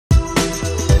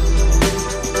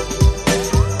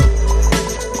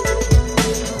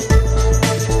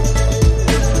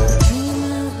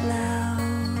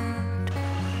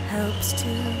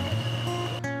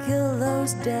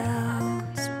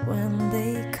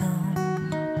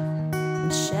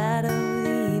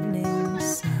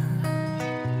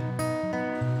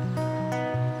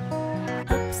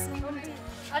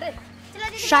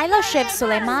Shilo Shiv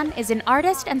Suleman is an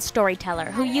artist and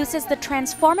storyteller who uses the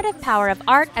transformative power of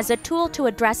art as a tool to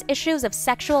address issues of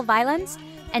sexual violence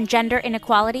and gender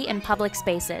inequality in public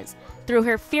spaces through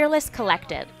her Fearless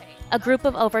Collective, a group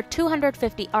of over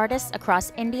 250 artists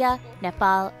across India,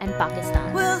 Nepal, and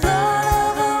Pakistan. With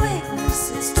all the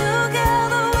weaknesses,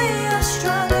 together we are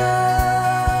stronger.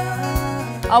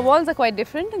 Our walls are quite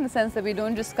different in the sense that we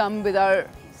don't just come with our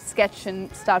sketch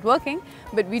and start working,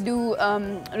 but we do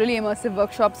really immersive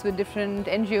workshops with different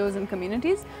NGOs and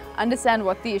communities, understand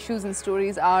what the issues and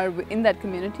stories are in that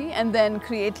community, and then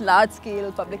create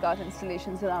large-scale public art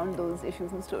installations around those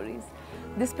issues and stories.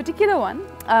 This particular one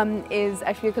is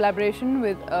actually a collaboration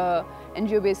with an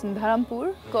NGO based in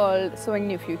Dharampur called Sowing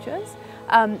New Futures,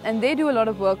 and they do a lot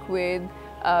of work with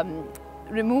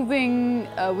removing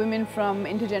women from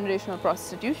intergenerational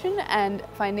prostitution and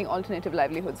finding alternative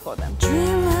livelihoods for them.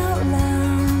 Dream out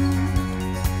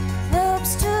loud,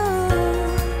 helps to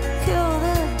kill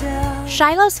the doubt.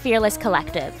 Shilo's Fearless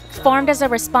Collective, formed as a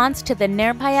response to the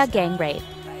Nirbhaya gang rape,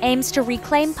 aims to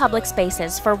reclaim public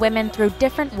spaces for women through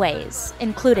different ways,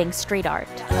 including street art.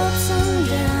 Ups and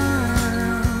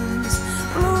downs,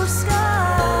 blue skies.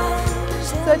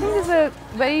 So I think there's a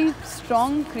very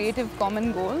strong creative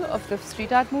common goal of the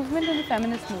street art movement and the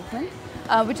feminist movement,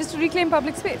 which is to reclaim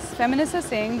public space. Feminists are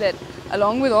saying that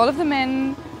along with all of the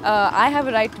men, I have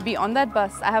a right to be on that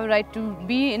bus, I have a right to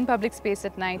be in public space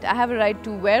at night, I have a right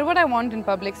to wear what I want in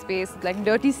public space, like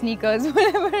dirty sneakers,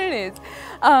 whatever it is,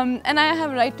 and I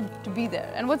have a right to be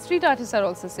there. And what street artists are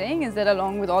also saying is that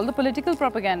along with all the political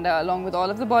propaganda, along with all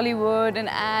of the Bollywood and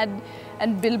ad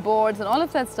and billboards and all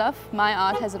of that stuff, my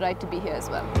art has a right to be here as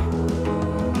well.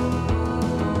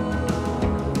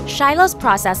 Shilo's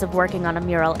process of working on a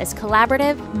mural is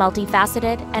collaborative,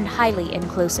 multifaceted, and highly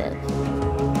inclusive.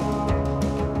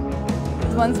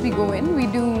 Once we go in, we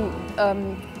do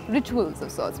rituals of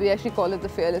sorts. We actually call it the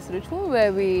Fearless Ritual,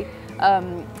 where we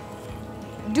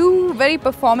do very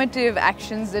performative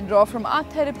actions that draw from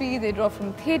art therapy, they draw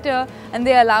from theatre, and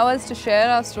they allow us to share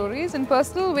our stories in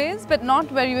personal ways, but not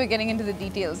where you are getting into the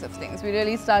details of things. We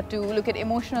really start to look at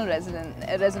emotional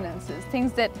resonances,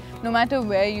 things that no matter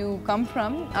where you come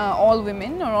from, all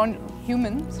women or all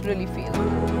humans really feel.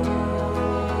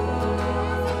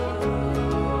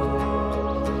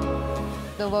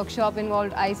 The workshop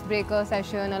involved icebreaker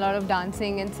session, a lot of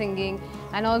dancing and singing,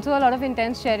 and also a lot of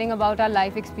intense sharing about our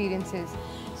life experiences.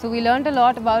 So we learned a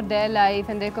lot about their life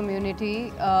and their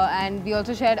community, and we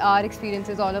also shared our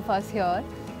experiences, all of us here.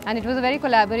 And it was a very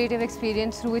collaborative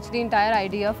experience through which the entire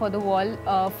idea for the wall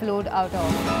flowed out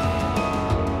of.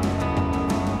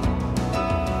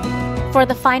 For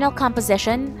the final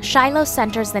composition, Shilo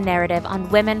centers the narrative on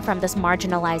women from this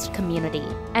marginalized community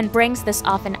and brings this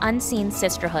often unseen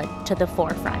sisterhood to the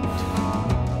forefront.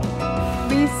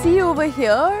 We see over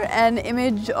here an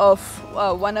image of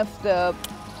one of the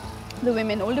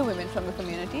women, older women from the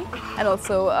community, and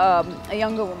also a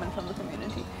younger woman from the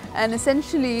community. And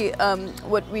essentially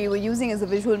what we were using as a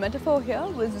visual metaphor here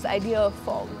was this idea of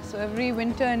fog. So every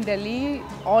winter in Delhi,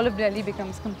 all of Delhi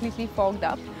becomes completely fogged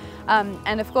up.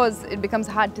 And of course it becomes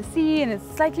hard to see, and it's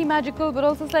slightly magical but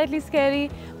also slightly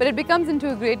scary, but it becomes into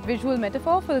a great visual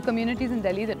metaphor for the communities in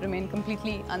Delhi that remain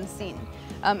completely unseen,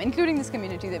 including this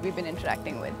community that we've been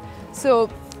interacting with. So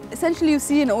essentially you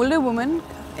see an older woman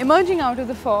emerging out of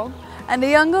the fog, and a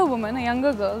younger woman, a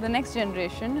younger girl, the next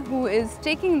generation, who is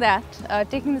taking that,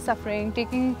 taking the suffering,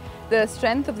 taking the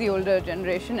strength of the older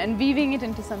generation and weaving it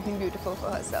into something beautiful for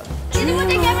herself.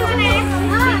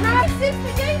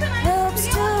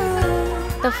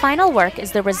 The final work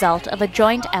is the result of a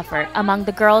joint effort among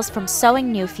the girls from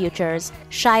Sowing New Futures,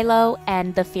 Shilo,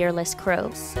 and the Fearless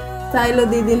crew. Shilo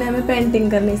दीदी ने हमें painting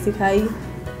करनी सिखाई,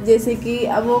 जैसे कि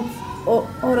अब वो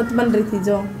औरत बन रही थी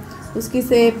जो उसकी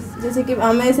शेप, जैसे कि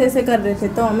हम ऐसे कर रहे थे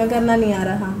तो हमें करना नहीं आ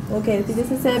रहा, वो कह रही थी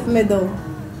जैसे शेप में दो,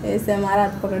 ऐसे हमारा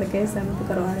हाथ पकड़ के ऐसे हम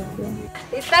करवा रहे थे।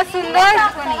 इतना सुंदर,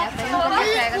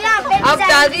 अब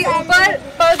दादी ऊपर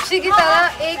पक्षी की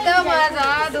तरह एकदम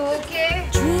आजाद होके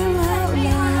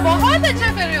बहुत अच्छा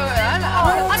कर रहे हो यार।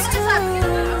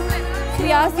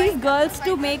 We asked these girls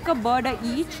to make a bird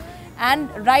each and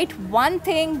write one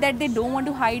thing that they don't want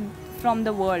to hide from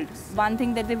the world, one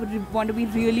thing that they would want to be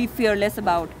really fearless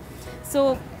about.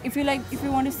 So if you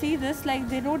want to see this, like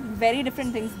they wrote very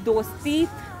different things. Dosti,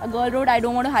 a girl wrote, I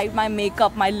don't want to hide my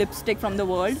makeup, my lipstick from the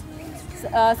world.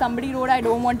 Somebody wrote, I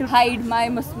don't want to hide my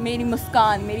meri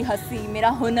muskaan, meri hasi,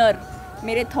 mera hunar,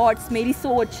 mere thoughts, meri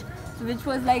soch. Which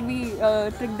was like we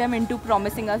tricked them into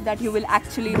promising us that you will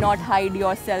actually not hide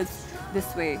yourselves this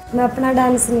way. मैं अपना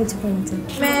dance नहीं छुपाना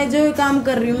चाहती, मैं जो काम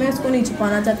कर रही हूँ मैं उसको नहीं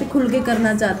छुपाना चाहती, खुल के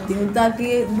करना चाहती हूँ ताकि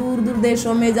दूर दूर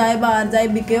देशों में जाए, बाहर जाए,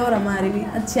 बिके और हमारी भी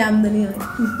अच्छी आमदनी हो।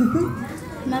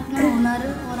 मैं अपना हुनर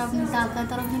और अपनी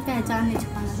ताकत और अपनी पहचान नहीं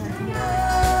छुपाना चाहती।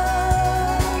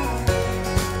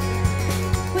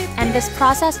 And this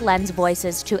process lends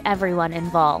voices to everyone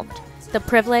involved, the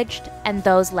privileged and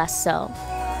those less so.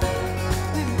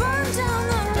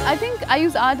 I think I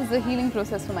use art as a healing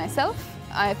process for myself.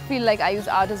 I feel like I use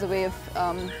art as a way of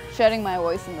sharing my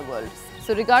voice in the world.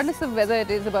 So regardless of whether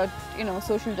it is about, you know,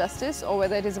 social justice or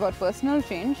whether it is about personal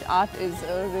change, art is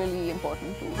a really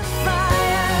important tool.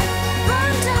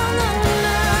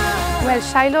 Well,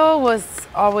 Shilo was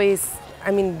always,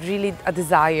 I mean, really a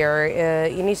desire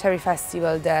in each every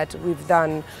festival that we've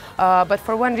done. But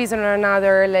for one reason or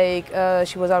another, like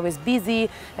she was always busy,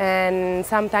 and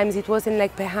sometimes it wasn't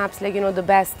like perhaps like, you know, the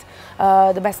best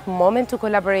moment to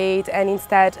collaborate. And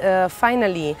instead,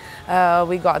 finally,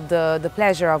 we got the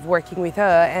pleasure of working with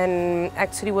her, and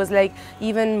actually was like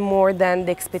even more than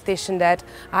the expectation that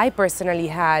I personally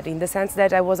had, in the sense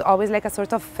that I was always like a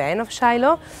sort of fan of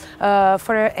Shilo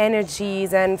for her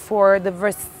energies and for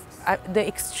the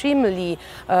extremely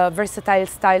versatile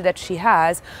style that she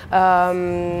has,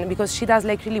 because she does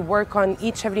like really work on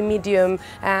every medium,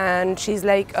 and she's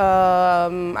like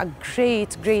a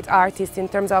great artist in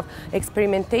terms of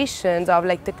experimentations of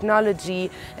like technology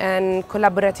and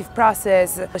collaborative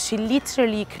process. She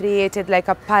literally created like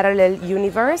a parallel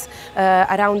universe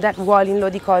around that wall in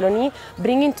Lodi Colony,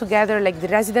 bringing together like the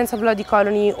residents of Lodi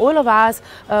Colony, all of us,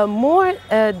 more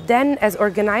than as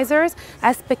organizers,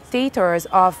 as spectators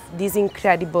of this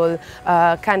incredible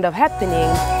kind of happening.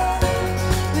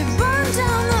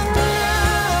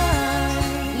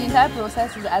 The entire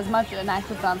process is as much an act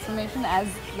of transformation as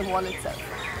the wall itself.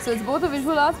 So it's both a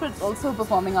visual arts but it's also a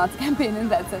performing arts campaign in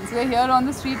that sense. We're here on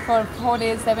the street for 4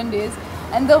 days, 7 days,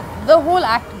 and the whole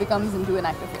act becomes into an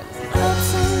act of realism.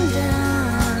 Ups and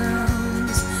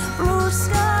downs, blue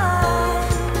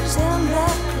skies and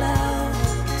black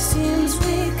clouds, seems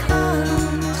we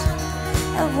can't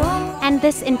have one. And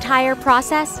this entire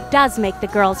process does make the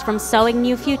girls from Sowing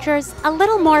New Futures a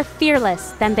little more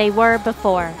fearless than they were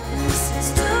before.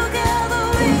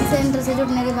 Centre से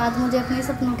जुड़ने के बाद मुझे अपने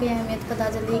सपनों की अहमियत पता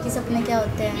चली कि सपने क्या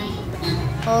होते हैं,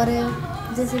 और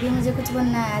जैसे कि मुझे कुछ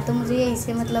बनना है तो मुझे यही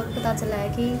से मतलब पता चला है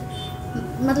कि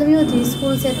मतलब यूँ थी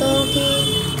स्कूल से, तो कि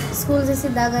स्कूल से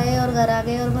सीधा गए और घर आ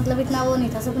गए, और मतलब इतना वो नहीं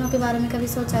था, सपनों के बारे में कभी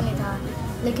सोचा नहीं था।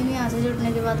 लेकिन यहाँ से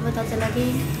जुड़ने के बाद पता चला कि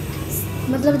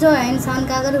मतलब जो है इंसान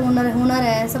का अगर हुनर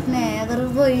है, सपने हैं, अगर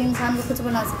वो ही इंसान को कुछ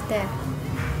बना सकते हैं।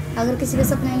 अगर किसी के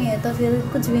सपने नहीं है तो फिर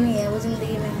कुछ भी नहीं है वो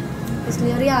ज़िंदगी में।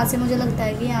 इसलिए और यहाँ से मुझे लगता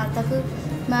है कि यहाँ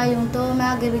तक मैं आई हूँ तो मैं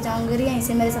आगे भी जाऊँगी, और यहीं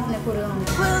से मेरे सपने पूरे होंगे।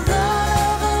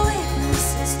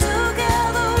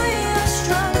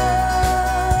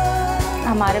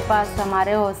 हमारे पास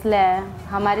हमारे हौसले हैं,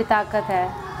 हमारी ताकत है,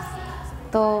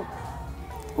 तो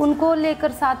उनको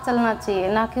लेकर साथ चलना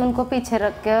चाहिए, ना कि उनको पीछे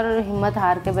रख के और हिम्मत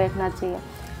हार के बैठना चाहिए।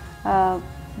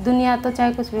 दुनिया तो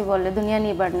चाहे कुछ भी बोले, दुनिया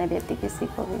नहीं बढ़ने देती किसी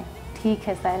को भी। ठीक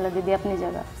है साहिला दीदी अपनी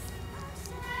जगह,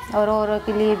 और औरों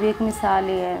के लिए भी एक मिसाल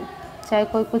ही है, चाहे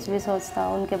कोई कुछ भी सोचता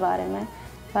हो उनके बारे में,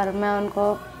 पर मैं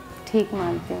उनको ठीक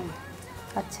मानती हूँ।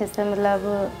 अच्छे से मतलब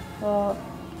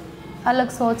अलग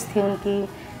सोच थी उनकी,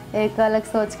 एक अलग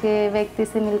सोच के व्यक्ति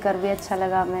से मिलकर भी अच्छा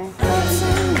लगा मैं।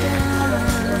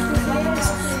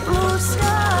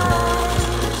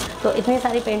 तो इतनी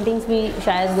सारी पेंटिंग्स भी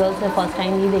शायद गर्ल्स ने फर्स्ट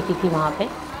टाइम ही देखी थी वहाँ पे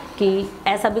कि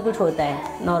ऐसा भी कुछ होता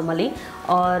है नॉर्मली,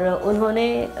 और उन्होंने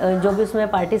जो भी उसमें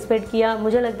पार्टिसिपेट किया,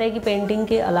 मुझे लगता है कि पेंटिंग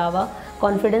के अलावा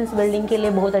कॉन्फिडेंस बिल्डिंग के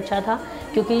लिए बहुत अच्छा था,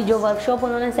 क्योंकि जो वर्कशॉप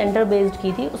उन्होंने सेंटर बेस्ड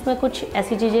की थी उसमें कुछ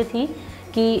ऐसी चीज़ें थी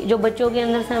कि जो बच्चों के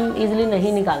अंदर से हम इजीली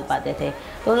नहीं निकाल पाते थे,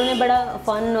 तो उन्होंने बड़ा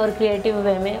फन और क्रिएटिव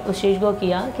वे में उस चीज़ को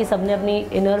किया कि सबने अपनी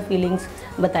इनर फीलिंग्स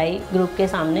बताई ग्रुप के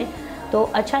सामने, तो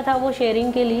अच्छा था वो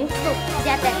शेयरिंग के लिए।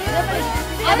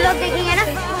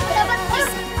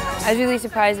 I was really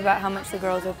surprised about how much the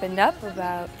girls opened up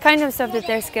about kind of stuff that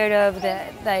they're scared of,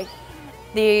 that like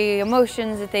the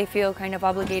emotions that they feel kind of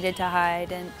obligated to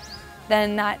hide, and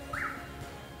then that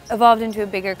evolved into a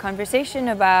bigger conversation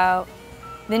about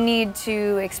the need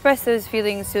to express those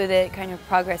feelings so that kind of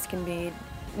progress can be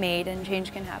made and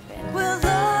change can happen.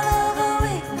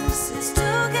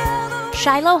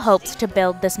 Shilo hopes to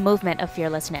build this movement of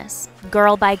fearlessness,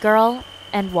 girl by girl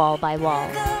and wall by wall.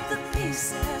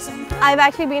 I've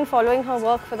actually been following her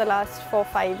work for the last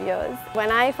 4-5 years.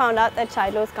 When I found out that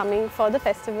Shilo was coming for the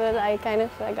festival, I kind of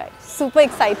got super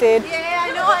excited. Yeah,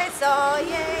 I know I saw,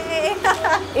 yay!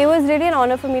 It was really an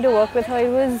honor for me to work with her.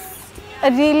 It was a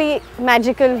really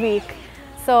magical week.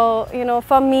 So, you know,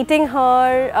 from meeting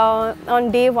her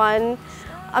on day one,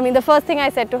 I mean, the first thing I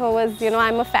said to her was, you know,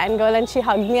 I'm a fangirl, and she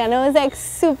hugged me, and I was like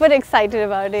super excited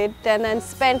about it. And then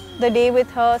spent the day with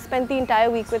her, spent the entire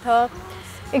week with her.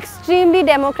 Extremely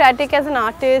democratic as an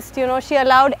artist, you know, she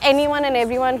allowed anyone and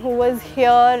everyone who was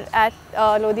here at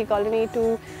Lodi Colony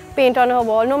to paint on her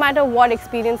wall, no matter what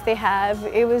experience they have.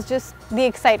 It was just the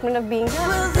excitement of being here.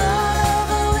 With all of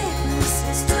the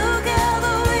weaknesses,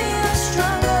 together we are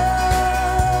stronger.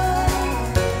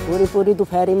 पूरी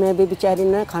दोपहरी में भी बेचारी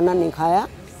ने खाना नहीं खाया,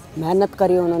 मेहनत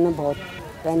करी उन्होंने बहुत,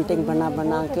 पेंटिंग बना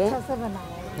के।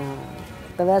 हाँ,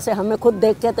 तो वैसे हमें खुद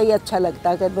देख के तो ये अच्छा लगता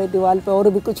है कि भाई दीवार पे और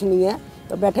भी कुछ नहीं है,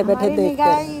 तो बैठे बैठे देखते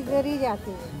हैं। इधर ही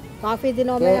जाती है। काफ़ी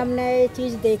दिनों में हमने ये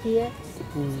चीज़ देखी है,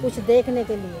 कुछ देखने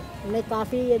के लिए हमने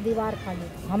काफ़ी ये दीवार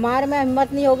खाली। हमारे में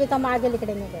हिम्मत नहीं होगी तो हम आगे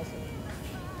निकलेंगे कैसे?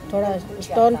 थोड़ा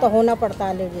स्टोन तो होना पड़ता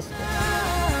है लेडीज़ को।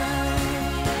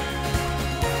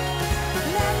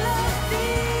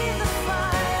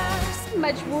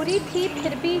 मजबूरी थी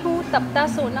फिर भी हूँ तपता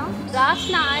सोना, रास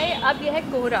ना आए अब यह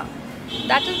कोहरा।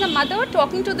 That is the mother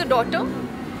talking to the daughter,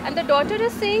 and the daughter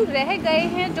is saying, रह गए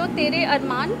हैं जो तेरे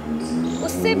अरमान,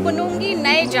 उससे बुनूंगी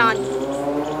नए जान.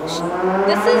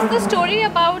 This is the story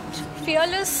about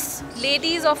fearless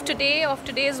ladies of today, of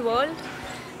today's world,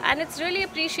 and it's really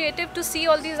appreciative to see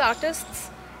all these artists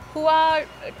who are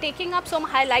taking up some,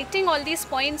 highlighting all these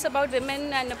points about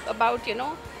women and about, you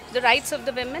know, the rights of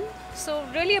the women. So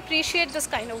really appreciate this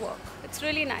kind of work. It's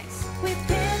really nice.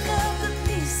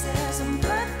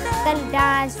 कल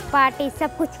dance party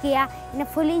सब कुछ किया, ने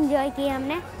full enjoy किया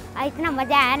हमने, और इतना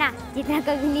मज़ा आया ना जितना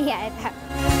कभी नहीं आया था।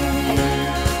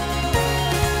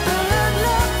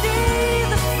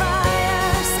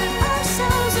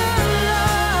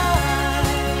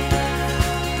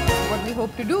 What we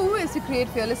hope to do is to create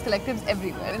fearless collectives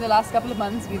everywhere. In the last couple of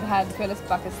months, we've had Fearless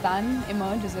Pakistan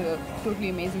emerge as a totally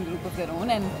amazing group of their own,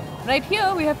 and right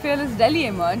here we have Fearless Delhi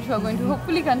emerge, who are going to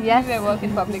hopefully continue their work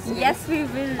in public space. Yes, we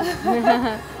will.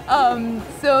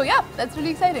 So yeah, that's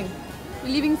really exciting.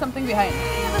 We're leaving something behind.